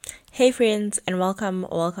Hey friends, and welcome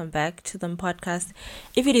back to the podcast.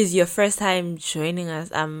 If it is your first time joining us,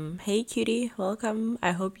 hey cutie, welcome.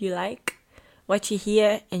 I hope you like what you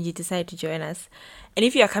hear and you decide to join us. And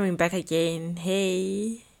if you are coming back again,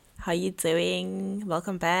 hey, how you doing?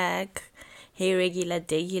 Welcome back. Hey regular,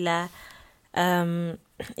 degular.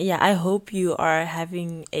 Yeah, I hope you are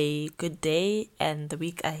having a good day and the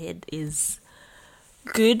week ahead is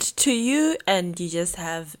good to you and you just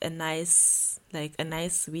have a nice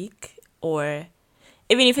week, or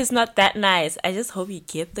even if it's not that nice, I just hope you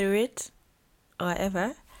get through it or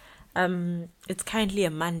whatever. It's currently a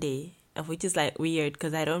Monday, which is like weird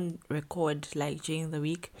because I don't record like during the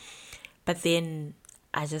week, but then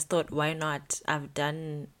I just thought, why not? I've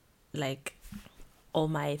done like all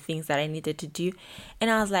my things that I needed to do, and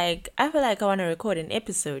I was like, I feel like I want to record an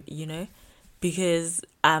episode, because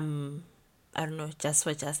I don't know,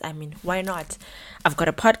 I mean, why not? I've got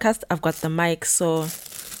a podcast, I've got the mic, so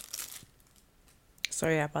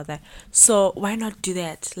sorry about that. So why not do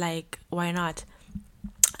that? Like, why not?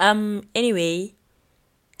 Anyway,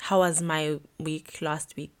 how was my week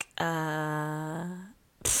last week? I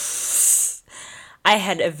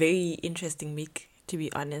had a very interesting week, to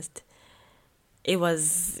be honest. It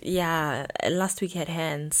was, last week had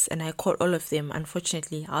hands and I caught all of them.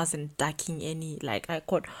 Unfortunately, I wasn't ducking any. Like, I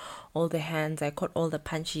caught all the hands, I caught all the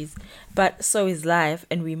punches. But so is life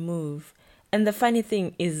and we move. And the funny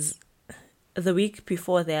thing is, the week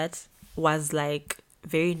before that was like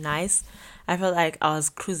very nice. I felt like I was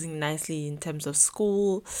cruising nicely in terms of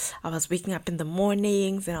school. I was waking up in the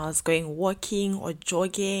mornings and I was going walking or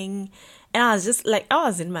jogging. And I was just like, I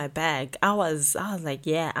was in my bag. I was like,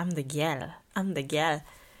 yeah, I'm the girl. And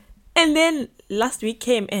then last week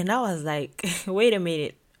came and I was like, wait a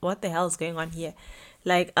minute, what the hell is going on here?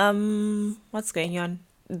 Like, what's going on?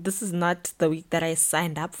 This is not the week that I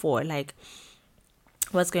signed up for. Like,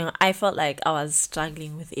 what's going on? I felt like I was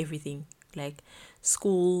struggling with everything, like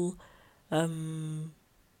school, even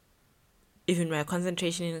my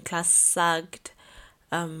concentration in class sucked,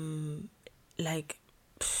 like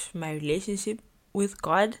my relationship with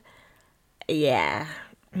God. Yeah,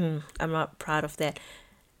 I'm not proud of that.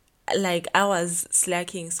 Like, I was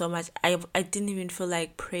slacking so much. I didn't even feel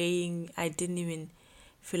like praying. I didn't even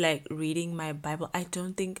feel like reading my Bible. I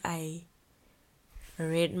don't think I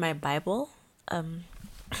read my Bible.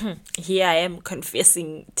 Here I am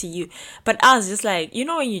confessing to you. But I was just like,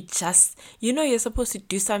 when you're supposed to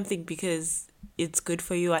do something because it's good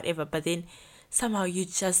for you, whatever, but then somehow you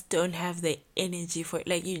just don't have the energy for it.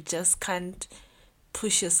 Like, you just can't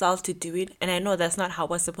push yourself to do it. And I know that's not how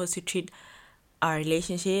we're supposed to treat our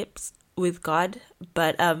relationships with God,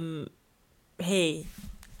 but hey,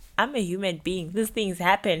 I'm a human being. These things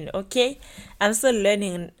happen, okay? I'm still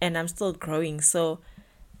learning and I'm still growing. So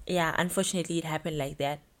yeah, unfortunately it happened like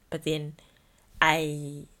that. But then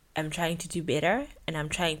I am trying to do better and I'm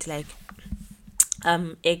trying to like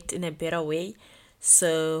act in a better way.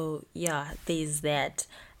 So yeah, there's that.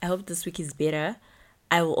 I hope this week is better.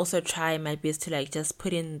 I will also try my best to like just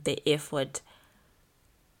put in the effort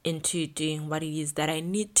into doing what it is that I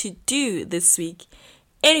need to do this week.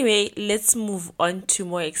 Anyway, let's move on to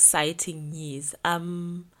more exciting news.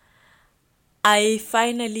 I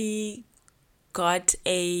finally got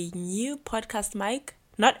a new podcast mic.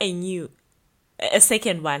 Not a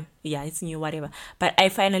second one. Yeah, it's new, whatever. But I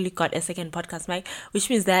finally got a second podcast mic, which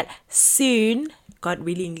means that soon, God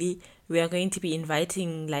willingly, we are going to be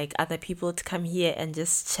inviting like other people to come here and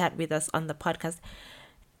just chat with us on the podcast.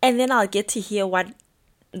 And then I'll get to hear what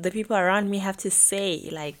the people around me have to say,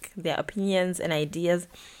 like their opinions and ideas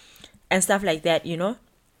and stuff like that,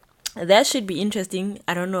 That should be interesting.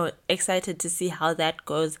 I don't know, excited to see how that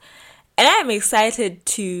goes. And I'm excited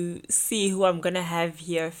to see who I'm going to have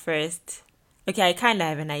here first. Okay, I kind of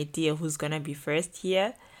have an idea who's going to be first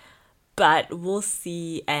here, but we'll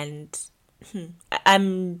see. And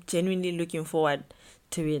I'm genuinely looking forward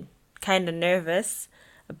to it. Kind of nervous,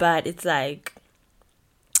 but it's like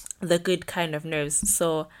the good kind of nerves.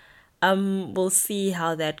 So we'll see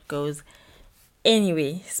how that goes.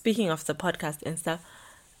 Anyway, speaking of the podcast and stuff,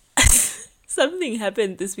 something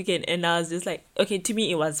happened this weekend and I was just like, okay, to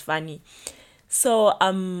me it was funny. So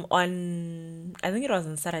on, I think it was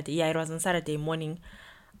on Saturday. Yeah, it was on Saturday morning.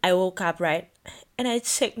 I woke up, right? And I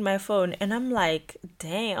checked my phone and I'm like,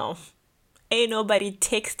 damn, ain't nobody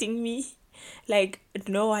texting me. Like,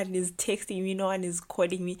 no one is texting me, no one is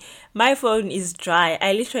calling me. My phone is dry.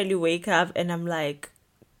 I literally wake up and I'm like,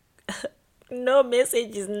 no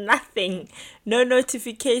messages, nothing, no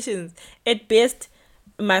notifications. At best,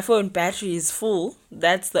 my phone battery is full.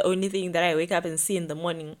 That's the only thing that I wake up and see in the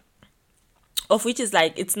morning. Of which is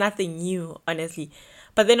like, it's nothing new, honestly.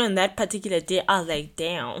 But then on that particular day, I was like,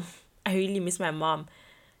 damn, I really miss my mom.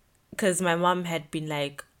 Because my mom had been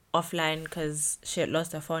like offline because she had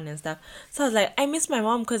lost her phone and stuff. So I was like, I miss my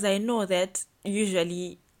mom because I know that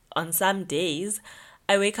usually on some days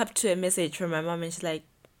I wake up to a message from my mom and she's like,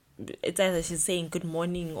 it's either she's saying good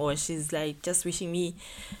morning or she's like just wishing me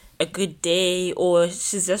a good day, or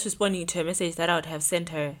she's just responding to a message that I would have sent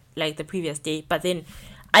her like the previous day. But then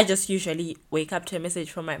I just usually wake up to a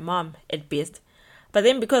message from my mom at best. But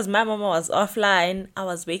then because my mama was offline, I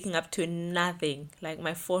was waking up to nothing. Like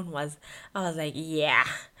my phone was, I was like, yeah.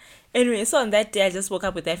 Anyway, so on that day, I just woke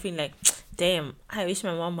up with that feeling like, damn, I wish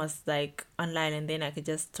my mom was like online and then I could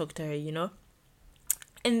just talk to her.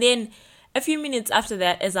 And then a few minutes after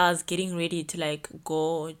that, as I was getting ready to like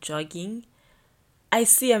go jogging, I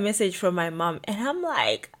see a message from my mom and I'm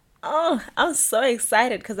like, oh, I'm so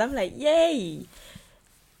excited because I'm like, yay,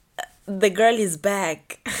 the girl is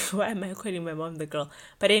back. Why am I calling my mom the girl?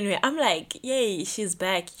 But anyway, I'm like, yay, she's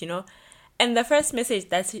back. And the first message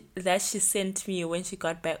that she sent me when she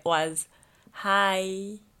got back was,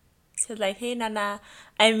 hi. She was like, hey, Nana,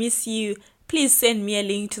 I miss you. Please send me a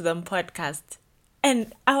link to the podcast.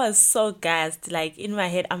 And I was so gassed. Like, in my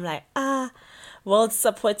head, I'm like, World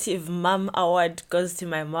Supportive Mom Award goes to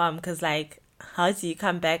my mom. Because, like, how do you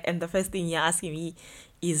come back? And the first thing you're asking me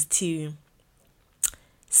is to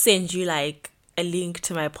send you, like, a link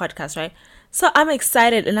to my podcast, right? So I'm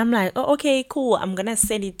excited and I'm like, oh, okay, cool. I'm going to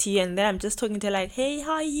send it to you. And then I'm just talking to her like, hey,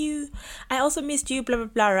 how are you? I also missed you, blah, blah,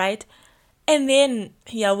 blah, right? And then,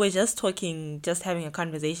 yeah, we're just talking, just having a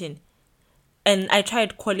conversation. And I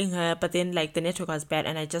tried calling her, but then, like, the network was bad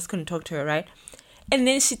and I just couldn't talk to her, right? And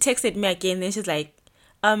then she texted me again. Then she's like,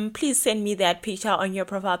 please send me that picture on your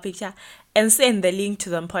profile picture and send the link to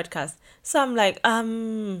the podcast. So I'm like,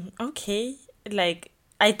 okay. Like,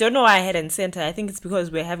 I don't know why I hadn't sent her. I think it's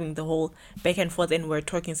because we're having the whole back and forth and we're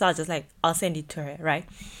talking. So I was just like, I'll send it to her, right?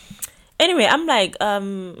 Anyway, I'm like,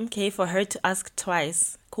 okay, for her to ask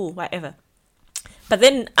twice. Cool, whatever. But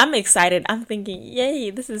then I'm excited. I'm thinking,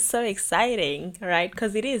 yay, this is so exciting, right?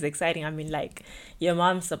 Because it is exciting. I mean, like, your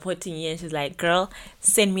mom's supporting you and she's like, girl,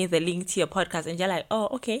 send me the link to your podcast. And you're like, oh,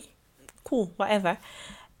 okay, cool, whatever.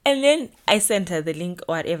 And then I sent her the link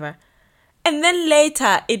or whatever. And then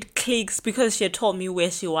later it clicks because she had told me where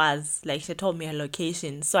she was. Like, she told me her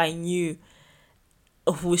location. So I knew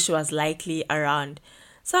who she was likely around.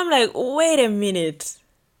 So I'm like, wait a minute.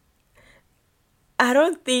 I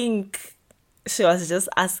don't think she was just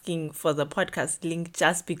asking for the podcast link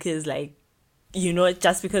just because, like,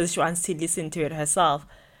 just because she wants to listen to it herself,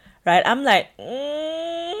 right? I'm like,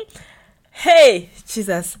 hey,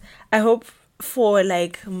 Jesus, I hope for,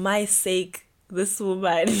 like, my sake, this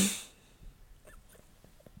woman.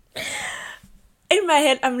 In my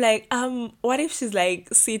head, I'm like, what if she's, like,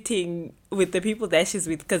 sitting with the people that she's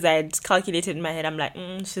with? Because I had calculated in my head, I'm like,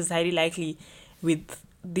 she's highly likely with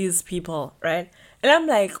these people, right? And I'm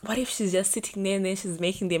like, what if she's just sitting there and then she's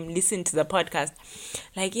making them listen to the podcast?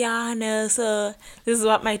 Like, yeah, no, so this is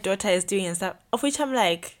what my daughter is doing and stuff. Of which I'm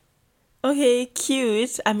like, okay,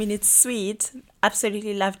 cute. I mean, it's sweet.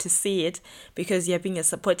 Absolutely love to see it because you're being a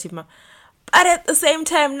supportive mom. But at the same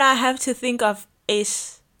time, now I have to think of,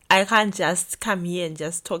 I can't just come here and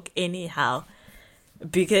just talk anyhow.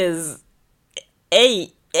 Because,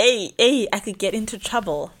 I could get into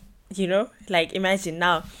trouble. Like, imagine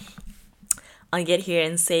now I'll get here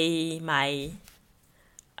and say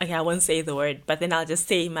okay, I won't say the word, but then I'll just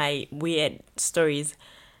say my weird stories.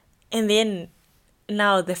 And then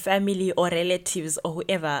now the family or relatives or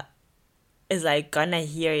whoever is like gonna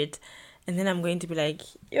hear it. And then I'm going to be like,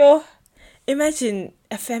 yo, imagine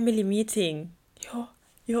a family meeting. Yo.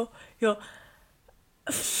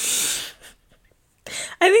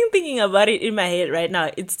 I think thinking about it in my head right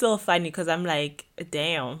now, it's still funny because I'm like,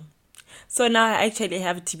 damn. So now I actually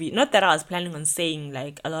have to be, not that I was planning on saying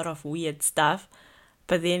like a lot of weird stuff,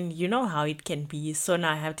 but then you know how it can be. So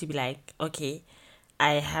now I have to be like, okay,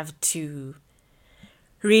 I have to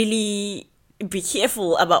really be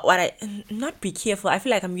careful about not be careful. I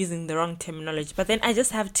feel like I'm using the wrong terminology, but then I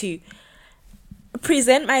just have to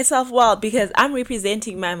present myself well because I'm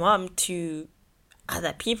representing my mom to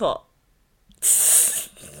other people.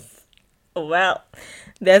 Well,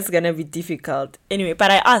 that's gonna be difficult. Anyway,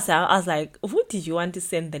 but I asked her, I was like, who did you want to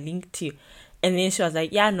send the link to? And then she was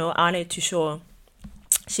like, yeah, no, I wanted to show.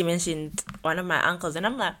 She mentioned one of my uncles, and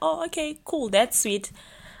I'm like, oh, okay, cool, that's sweet.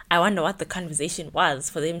 I wonder what the conversation was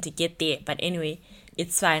for them to get there. But anyway,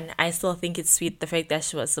 it's fine. I still think it's sweet, the fact that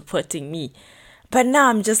she was supporting me. But now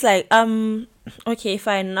I'm just like, okay,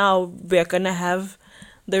 fine. Now we're gonna have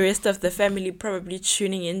the rest of the family probably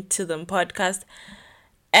tuning into the podcast.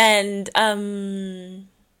 And I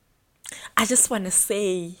just want to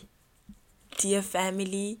say, dear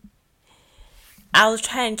family, I'll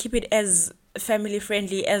try and keep it as family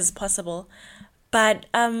friendly as possible. But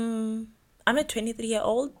I'm a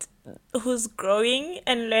 23-year-old who's growing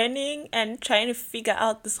and learning and trying to figure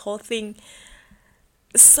out this whole thing.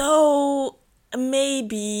 So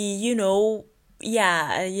maybe,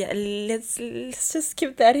 yeah, let's just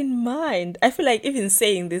keep that in mind. I feel like even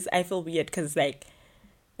saying this, I feel weird because like,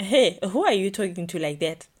 hey, who are you talking to like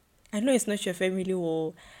that? I know it's not your family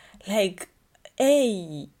or like,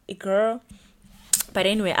 hey, girl. But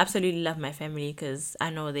anyway, absolutely love my family because I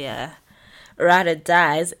know they are ride or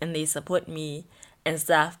dies and they support me and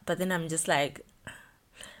stuff. But then I'm just like,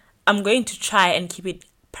 I'm going to try and keep it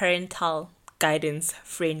parental guidance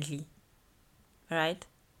friendly, right?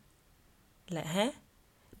 Like, huh?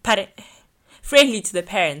 Parent friendly to the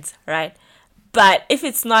parents, right? But if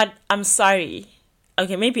it's not, I'm sorry.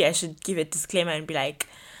 Okay, maybe I should give a disclaimer and be like,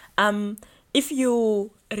 um, if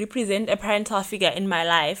you represent a parental figure in my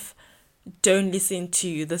life, don't listen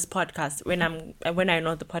to this podcast when I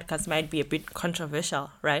know the podcast might be a bit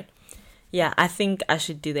controversial, right? Yeah, I think I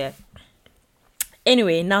should do that.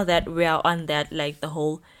 Anyway, now that we are on that, like the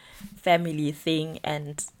whole family thing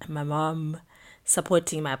and my mom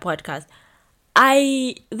supporting my podcast,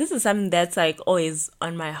 this is something that's like always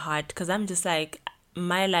on my heart because I'm just like,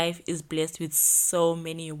 my life is blessed with so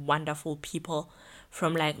many wonderful people,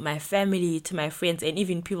 from like my family to my friends and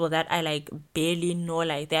even people that I like barely know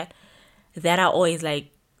like that are always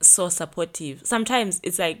like so supportive. Sometimes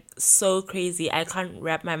it's like so crazy. I can't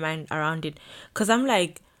wrap my mind around it because I'm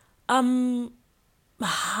like, um,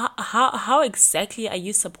 how exactly are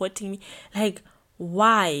you supporting me? Like,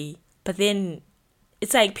 why? But then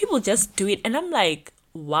it's like people just do it, and I'm like,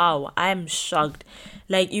 wow, I'm shocked.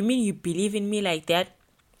 Like, you mean you believe in me like that?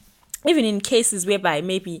 Even in cases whereby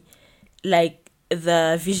maybe like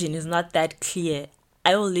the vision is not that clear,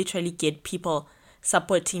 I will literally get people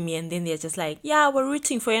supporting me and then they're just like, yeah, we're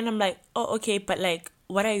rooting for you, and I'm like, oh, okay, but like,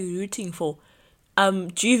 what are you rooting for?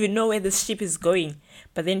 Do you even know where this ship is going?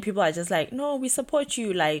 But then people are just like, no, we support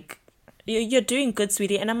you, like, you're doing good,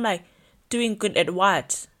 sweetie. And I'm like, doing good at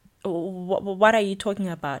what? What are you talking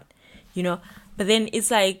about? you know but then it's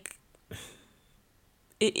like,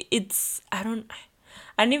 it's I don't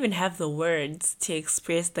even have the words to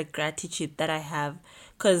express the gratitude that I have,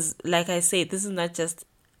 because like I say, this is not just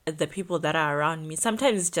the people that are around me.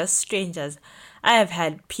 Sometimes it's just strangers. I have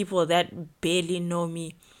had people that barely know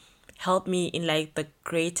me help me in like the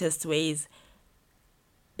greatest ways.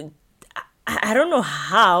 I don't know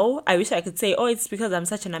how. I wish I could say, oh, it's because I'm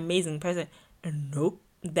such an amazing person. Nope,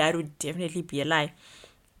 that would definitely be a lie.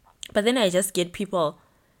 But then I just get people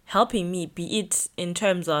helping me, be it in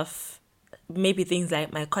terms of maybe things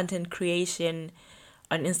like my content creation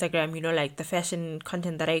on Instagram, like the fashion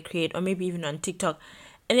content that I create, or maybe even on TikTok.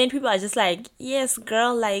 And then people are just like, yes,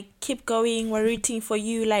 girl, like, keep going. We're rooting for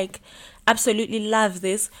you. Like, absolutely love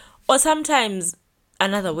this. Or sometimes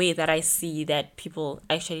another way that I see that people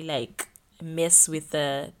actually like mess with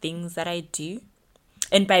the things that I do.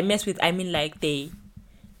 And by mess with, I mean like they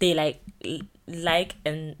like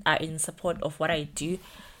and are in support of what I do.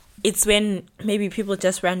 It's when maybe people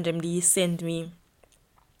just randomly send me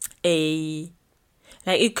a,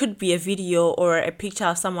 like, it could be a video or a picture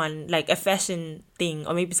of someone, like a fashion thing,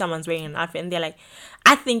 or maybe someone's wearing an outfit and they're like,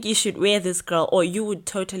 I think you should wear this, girl, or you would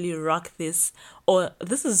totally rock this, or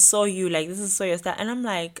this is so you, like, this is so your style. And I'm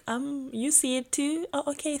like, you see it too? Oh,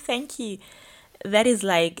 okay, thank you. That is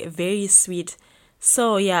like very sweet.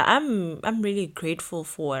 So yeah, I'm really grateful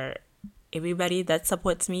for everybody that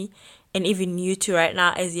supports me, and even you too right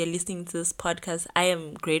now as you're listening to this podcast. I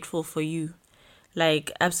am grateful for you.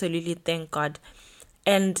 Like, absolutely, thank God.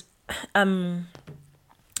 And um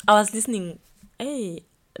I was listening. Hey,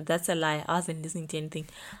 that's a lie. I wasn't listening to anything.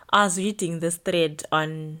 I was reading this thread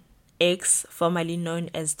on X, formerly known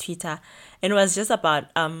as Twitter, and it was just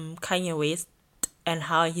about Kanye West and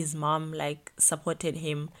how his mom like supported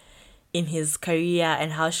him in his career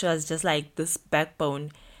and how she was just like this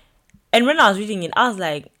backbone. And when I was reading it, I was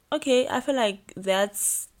like, okay, I feel like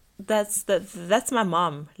that's my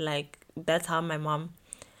mom. Like, that's how my mom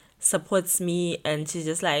supports me, and she's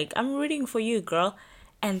just like, I'm rooting for you, girl.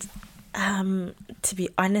 And to be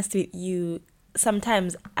honest with you,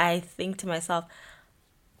 sometimes I think to myself,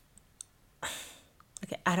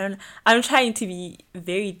 okay, I'm trying to be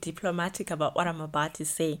very diplomatic about what I'm about to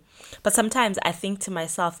say, but sometimes I think to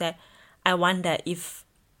myself that I wonder if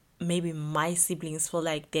maybe my siblings feel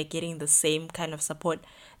like they're getting the same kind of support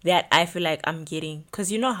that I feel like I'm getting.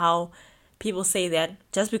 Because you know how people say that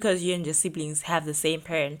just because you and your siblings have the same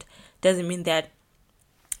parent doesn't mean that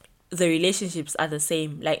the relationships are the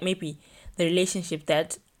same. Like maybe the relationship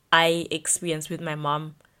that I experience with my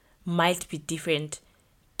mom might be different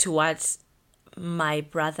to what my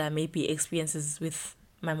brother maybe experiences with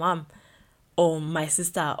my mom or my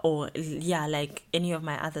sister, or yeah, like any of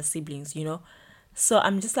my other siblings, So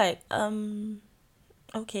I'm just like,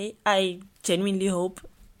 okay, I genuinely hope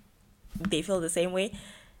they feel the same way.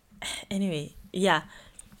 Anyway, yeah.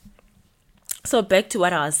 So back to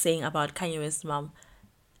what I was saying about Kanye West's mom.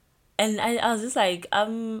 And I was just like, I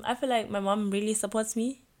feel like my mom really supports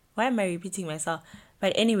me. Why am I repeating myself?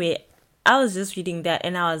 But anyway, I was just reading that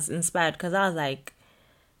and I was inspired because I was like,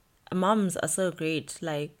 moms are so great.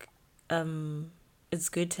 Like, it's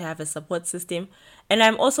good to have a support system. And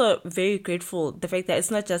I'm also very grateful the fact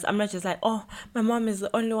that I'm not just like, oh, my mom is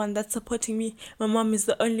the only one that's supporting me. My mom is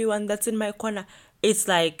the only one that's in my corner. It's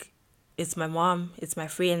like, it's my mom, it's my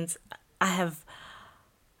friends. I have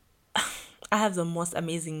I have the most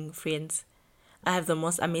amazing friends. I have the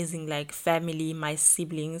most amazing like family, my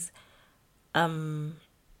siblings, and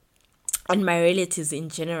my relatives in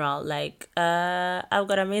general. Like, I've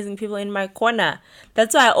got amazing people in my corner.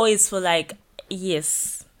 That's why I always feel like,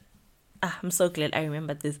 yes. I'm so glad I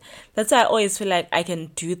remembered this. That's why I always feel like I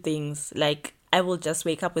can do things. Like, I will just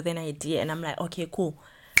wake up with an idea and I'm like, okay, cool.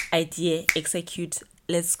 Idea, execute,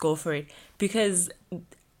 let's go for it. Because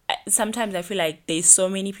sometimes I feel like there's so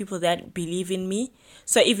many people that believe in me.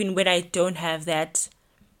 So even when I don't have that,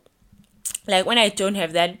 like when I don't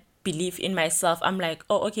have that belief in myself, I'm like,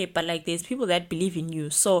 oh, okay, but like there's people that believe in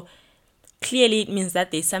you. So clearly it means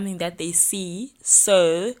that there's something that they see.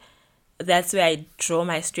 So that's where I draw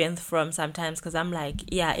my strength from sometimes, because I'm like,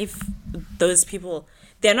 yeah, if those people,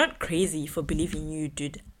 they're not crazy for believing you,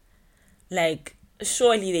 dude. Like,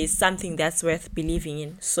 surely there's something that's worth believing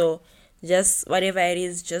in. So just whatever it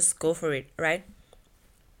is, just go for it, right?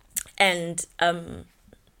 And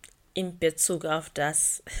in Betsug after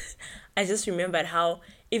us, I just remembered how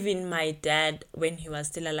even my dad, when he was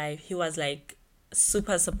still alive, he was like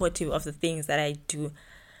super supportive of the things that I do.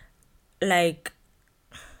 Like,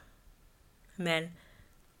 man,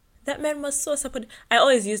 that man was so supportive. I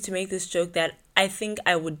always used to make this joke that I think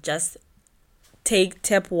I would just take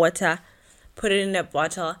tap water, put it in a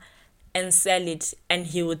bottle, and sell it, and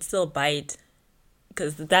he would still buy it.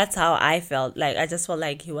 Because that's how I felt. Like, I just felt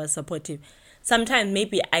like he was supportive. Sometimes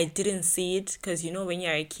maybe I didn't see it, because when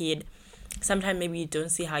you're a kid, sometimes maybe you don't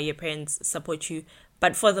see how your parents support you.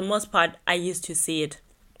 But for the most part, I used to see it.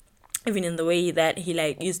 Even in the way that he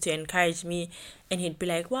like used to encourage me, and he'd be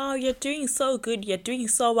like, wow, you're doing so good, you're doing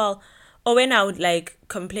so well. Or when I would like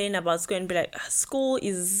complain about school and be like, school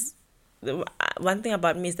is, one thing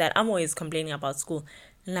about me is that I'm always complaining about school.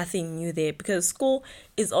 Nothing new there, because school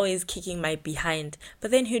is always kicking my behind.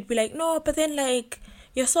 But then he'd be like, no, but then like,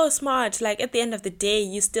 you're so smart. Like at the end of the day,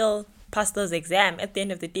 you still pass those exams. At the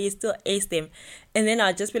end of the day, you still ace them. And then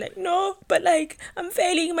I'll just be like, no, but like, I'm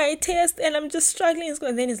failing my test and I'm just struggling in school.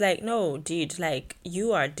 And then he's like, no, dude, like,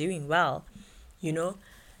 you are doing well.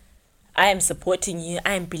 I am supporting you.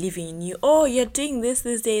 I am believing in you. Oh, you're doing this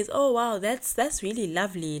these days. Oh, wow, that's really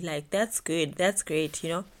lovely. Like, that's good. That's great,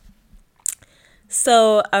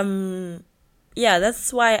 So, yeah,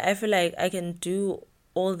 that's why I feel like I can do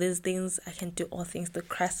all these things. I can do all things through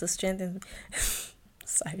Christ to strengthen.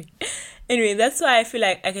 Sorry. Anyway, that's why I feel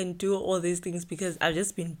like I can do all these things, because I've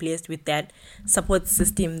just been blessed with that support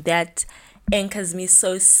system that anchors me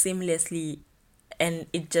so seamlessly, and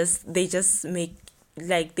they just make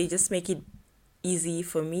it easy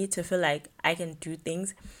for me to feel like I can do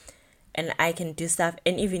things and I can do stuff.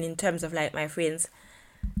 And even in terms of like my friends,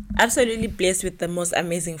 absolutely blessed with the most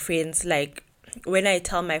amazing friends. Like when I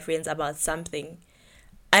tell my friends about something,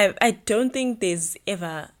 I don't think there's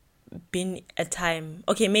ever been a time,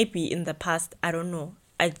 okay, maybe in the past, I don't know,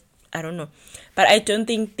 I don't know, but I don't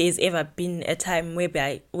think there's ever been a time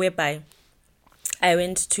whereby I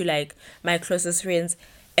went to like my closest friends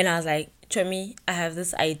and I was like, Chomi, I have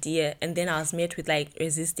this idea, and then I was met with like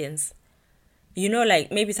resistance. Like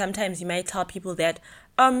maybe sometimes you might tell people that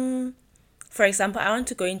for example, I want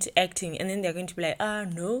to go into acting, and then they're going to be like,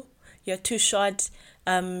 no, you're too short,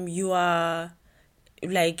 you are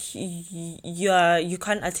like, you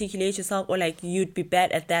can't articulate yourself, or like you'd be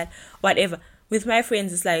bad at that, whatever. With my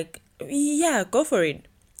friends, it's like, yeah, go for it.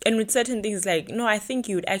 And with certain things, like, no, I think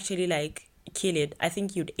you would actually like kill it. I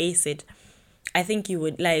think you'd ace it. I think you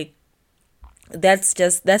would like, that's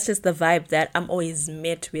just the vibe that I'm always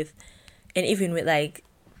met with. And even with like,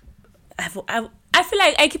 I feel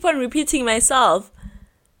like I keep on repeating myself.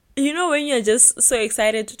 When you're just so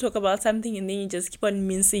excited to talk about something and then you just keep on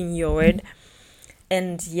mincing your word.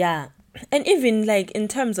 And yeah, and even like in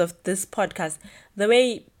terms of this podcast, the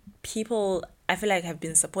way people, I feel like, have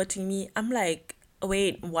been supporting me. I'm like,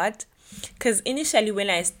 wait, what? Because initially when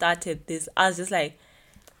I started this, I was just like,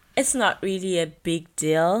 it's not really a big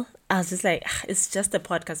deal. I was just like, "Ah, it's just a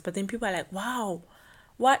podcast." But then people are like, wow,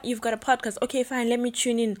 what? You've got a podcast? Okay, fine, let me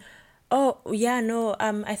tune in. Oh, yeah, no,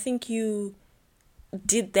 I think you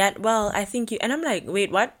did that well. I think you, and I'm like,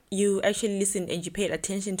 wait, what? You actually listened and you paid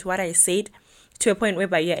attention to what I said to a point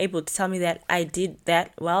whereby you're able to tell me that I did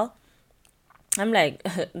that well? I'm like,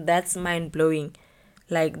 that's mind blowing.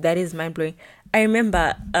 Like, that is mind blowing. I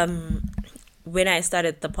remember when I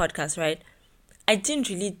started the podcast, right? I didn't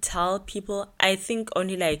really tell people. I think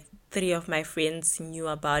only like 3 of my friends knew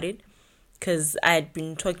about it because I had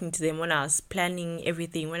been talking to them when I was planning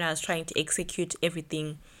everything, when I was trying to execute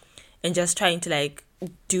everything and just trying to like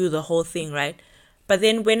do the whole thing, right? But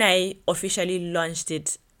then when I officially launched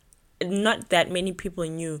it, not that many people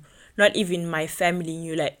knew. Not even my family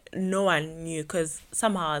knew. Like, no one knew because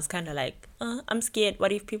somehow I was kind of like, I'm scared.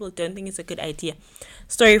 What if people don't think it's a good idea?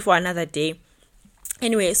 Story for another day.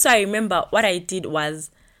 Anyway, so I remember what I did was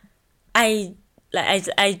I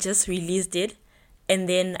just released it, and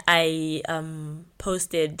then I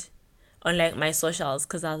posted on like my socials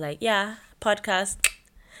because I was like, yeah, podcast.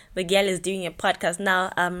 The girl is doing a podcast now.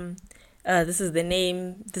 This is the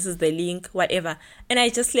name, this is the link, whatever. And I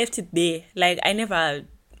just left it there. Like, I never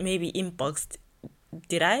maybe inboxed.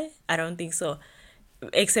 Did I? I don't think so.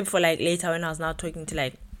 Except for like later when I was now talking to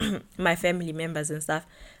like my family members and stuff,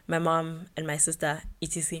 my mom and my sister,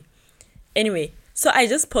 etc. Anyway, so I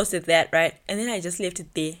just posted that, right? And then I just left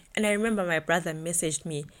it there. And I remember my brother messaged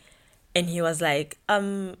me and he was like,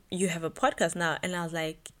 you have a podcast now. And I was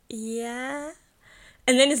like, yeah.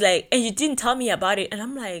 And then it's like, and you didn't tell me about it. And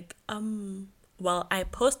I'm like, well, I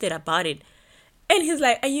posted about it. And he's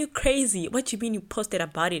like, are you crazy? What do you mean you posted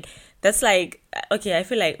about it? That's like, okay, I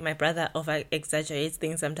feel like my brother over exaggerates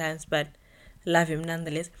things sometimes, but love him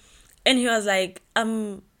nonetheless. And he was like,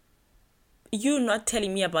 you not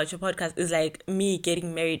telling me about your podcast is like me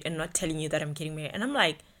getting married and not telling you that I'm getting married. And I'm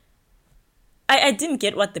like, I didn't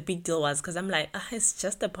get what the big deal was because I'm like, it's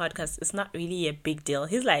just a podcast. It's not really a big deal.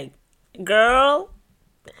 He's like, girl,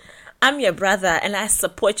 I'm your brother and I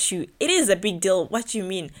support you. It is a big deal. What do you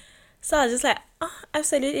mean? So I was just like,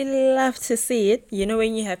 absolutely love to see it. You know,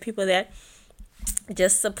 when you have people that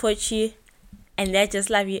just support you and that just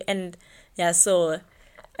love you. And yeah, so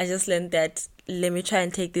I just learned that let me try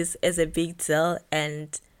and take this as a big deal.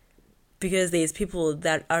 And because there's people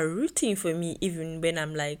that are rooting for me even when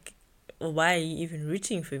I'm like, why are you even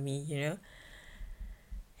rooting for me, you know?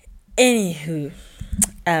 Anywho,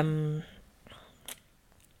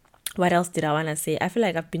 what else did I want to say? I feel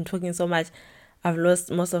like I've been talking so much. I've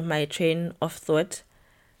lost most of my train of thought,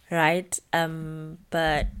 right?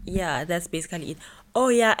 But yeah, that's basically it. Oh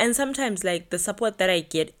yeah, and sometimes like the support that I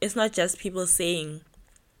get, it's not just people saying,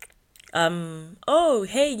 oh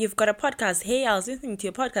hey, you've got a podcast. Hey, I was listening to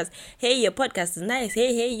your podcast. Hey, your podcast is nice.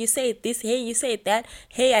 Hey, you say this. Hey, you say that.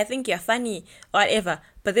 Hey, I think you're funny. Whatever.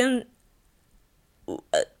 But then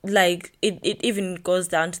like it even goes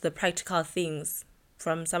down to the practical things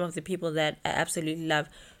from some of the people that I absolutely love.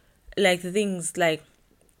 Like the things like,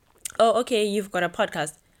 oh, okay, you've got a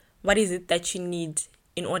podcast. What is it that you need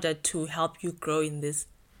in order to help you grow in this?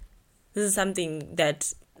 This is something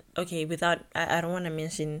that, okay, without, I don't want to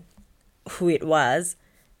mention who it was.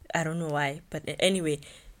 I don't know why. But anyway,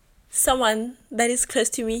 someone that is close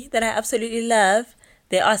to me that I absolutely love,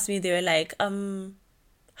 they asked me, they were like,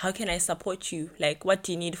 how can I support you? Like, what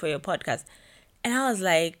do you need for your podcast? And I was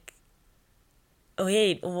like,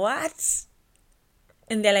 wait, what?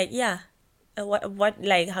 And they're like, yeah, what,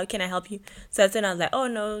 like, how can I help you? So then I was like, oh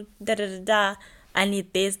no, I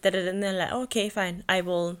need this, and they're like, okay, fine, I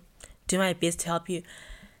will do my best to help you.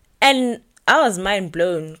 And I was mind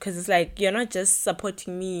blown because it's like, you're not just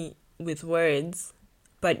supporting me with words,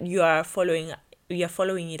 but you're following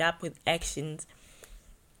it up with actions.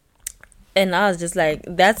 And I was just like,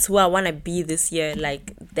 that's who I want to be this year.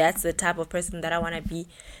 Like, that's the type of person that I want to be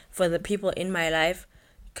for the people in my life.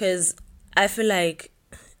 Because I feel like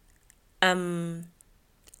I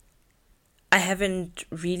haven't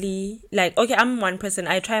really, like, okay, I'm one person.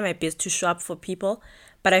 I try my best to show up for people.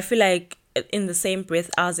 But I feel like in the same breath,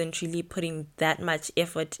 I wasn't really putting that much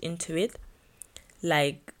effort into it.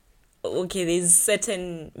 Like, okay, there's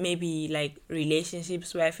certain maybe like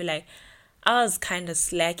relationships where I feel like I was kind of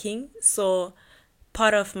slacking. So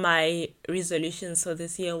part of my resolution so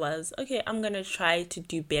this year was, okay, I'm gonna try to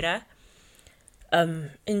do better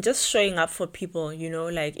in just showing up for people, you know.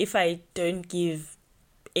 Like, if I don't give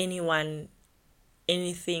anyone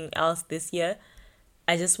anything else this year,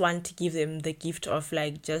 I just want to give them the gift of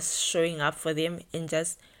like just showing up for them and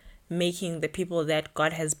just making the people that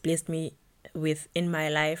God has blessed me with in my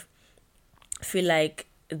life feel like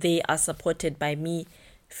they are supported by me,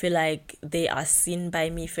 feel like they are seen by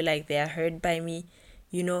me, feel like they are heard by me,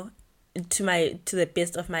 to the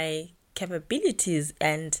best of my capabilities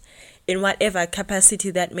and in whatever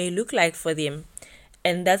capacity that may look like for them.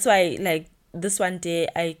 And that's why, like, this one day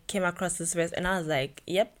I came across this verse and I was like,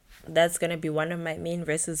 yep, that's gonna be one of my main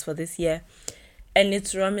verses for this year. And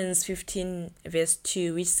it's Romans 15 verse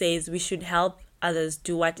 2, which says we should help others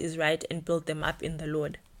do what is right and build them up in the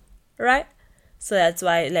Lord, right? So that's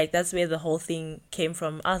why, like, that's where the whole thing came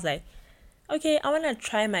from. I was like, okay, I want to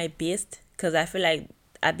try my best because I feel like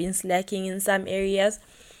I've been slacking in some areas.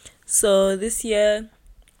 So this year,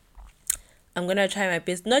 I'm going to try my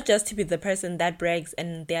best, not just to be the person that brags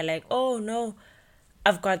and they're like, oh no,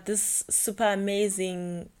 I've got this super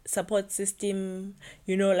amazing support system,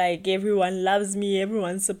 like everyone loves me,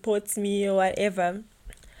 everyone supports me or whatever.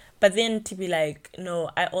 But then to be like, no,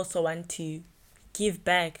 I also want to give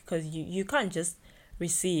back, because you can't just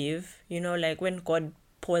receive, like when God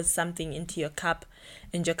pours something into your cup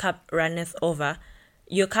and your cup runneth over,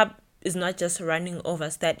 your cup is not just running over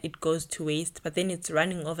so that it goes to waste, but then it's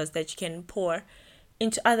running over so that you can pour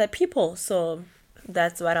into other people. So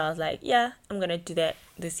that's what I was like, yeah, I'm gonna do that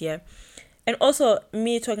this year. And also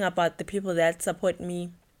me talking about the people that support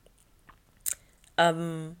me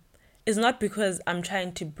is not because I'm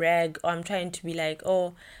trying to brag or I'm trying to be like,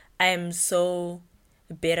 oh, I am so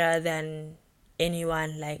better than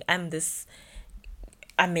anyone, like I'm this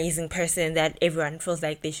amazing person that everyone feels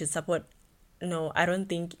like they should support. No, I don't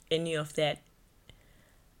think any of that.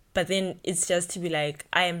 But then it's just to be like,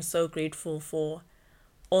 I am so grateful for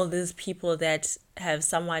all these people that have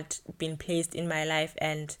somewhat been placed in my life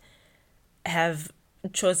and have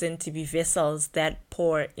chosen to be vessels that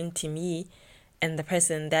pour into me and the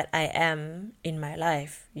person that I am in my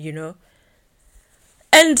life,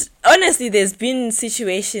 And honestly, there's been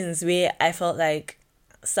situations where I felt like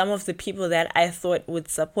some of the people that I thought would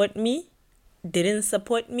support me didn't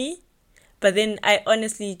support me. But then I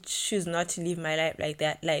honestly choose not to live my life like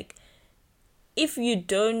that. Like, if you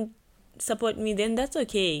don't support me, then that's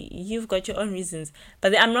okay. You've got your own reasons.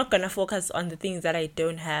 But then I'm not going to focus on the things that I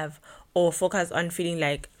don't have, or focus on feeling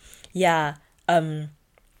like, yeah,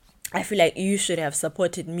 I feel like you should have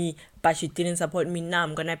supported me, but you didn't support me. Now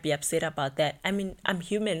I'm going to be upset about that. I mean, I'm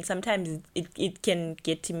human. Sometimes it can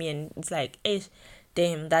get to me and it's like,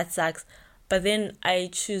 damn, that sucks. But then I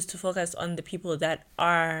choose to focus on the people that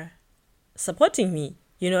are supporting me.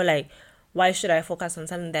 Like, why should I focus on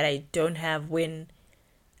something that I don't have when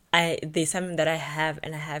there's something that I have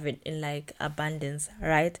and I have it in like abundance,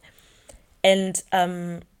 right? And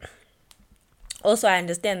also I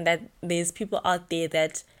understand that there's people out there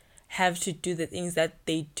that have to do the things that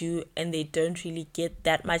they do and they don't really get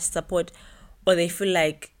that much support, or they feel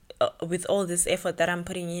like with all this effort that I'm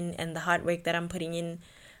putting in and the hard work that I'm putting in,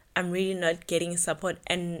 I'm really not getting support.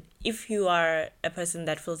 And if you are a person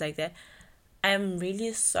that feels like that, I'm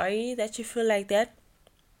really sorry that you feel like that.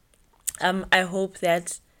 I hope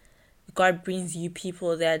that God brings you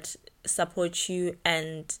people that support you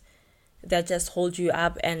and that just hold you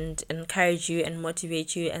up and encourage you and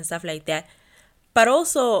motivate you and stuff like that. But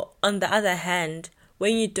also, on the other hand,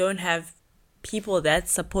 when you don't have people that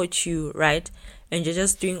support you, right, and you're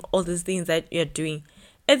just doing all these things that you're doing,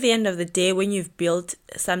 at the end of the day, when you've built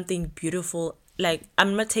something beautiful, like,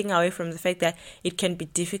 I'm not taking away from the fact that it can be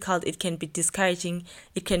difficult, it can be discouraging,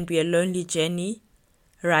 it can be a lonely journey,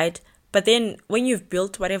 right? But then when you've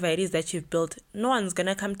built whatever it is that you've built, no one's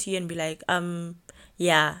gonna come to you and be like,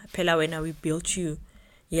 yeah, Pela Wena, we built you.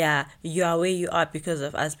 Yeah, you are where you are because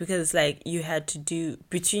of us. Because it's like you had to do,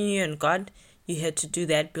 between you and God, you had to do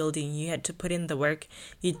that building. You had to put in the work.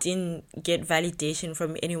 You didn't get validation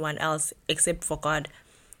from anyone else except for God.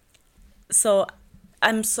 So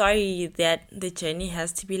I'm sorry that the journey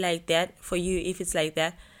has to be like that for you. If it's like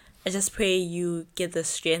that, I just pray you get the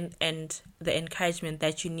strength and the encouragement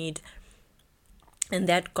that you need, and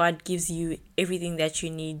that God gives you everything that you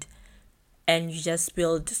need, and you just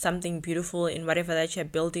build something beautiful in whatever that you're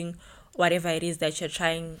building, whatever it is that you're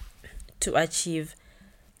trying to achieve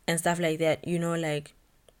and stuff like that. Like,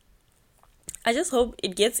 I just hope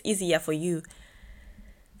it gets easier for you.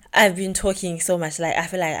 I've been talking so much, like, I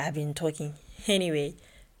feel like I've been talking anyway.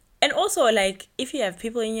 And also, like, if you have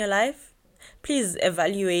people in your life, please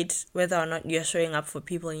evaluate whether or not you're showing up for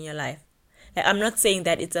people in your life. Like, I'm not saying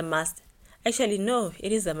that it's a must. Actually, no,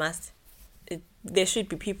 it is a must. There should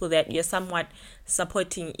be people that you're somewhat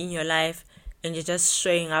supporting in your life and you're just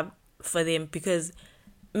showing up for them, because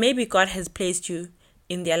maybe God has placed you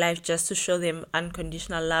in their life just to show them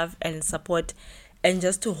unconditional love and support and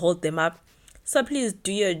just to hold them up. So please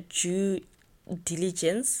do your due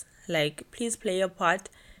diligence. Like, please play your part.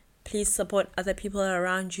 Please support other people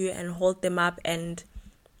around you and hold them up. And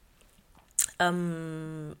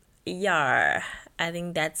yeah, I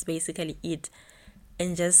think that's basically it.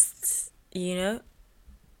 And just,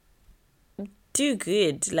 do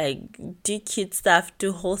good. Like, do cute stuff,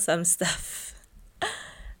 do wholesome stuff.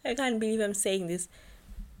 I can't believe I'm saying this,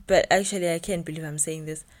 but actually I can't believe I'm saying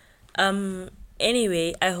this.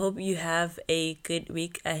 Anyway, I hope you have a good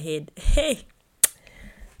week ahead. Hey,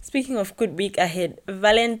 speaking of good week ahead,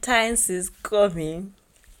 Valentine's is coming.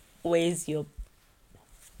 Where's your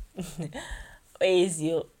where's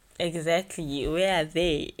your exactly, where are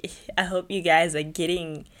they? I hope you guys are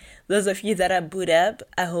getting, those of you that are boot up,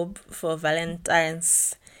 I hope for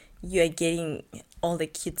Valentine's you are getting all the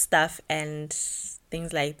cute stuff and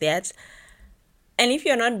things like that. And if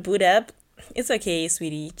you're not boot up, it's okay,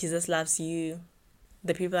 sweetie. Jesus loves you.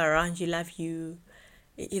 The people around you love you.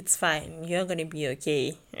 It's fine. You're gonna be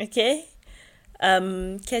okay. Okay?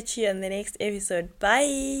 Catch you on the next episode.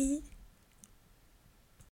 Bye.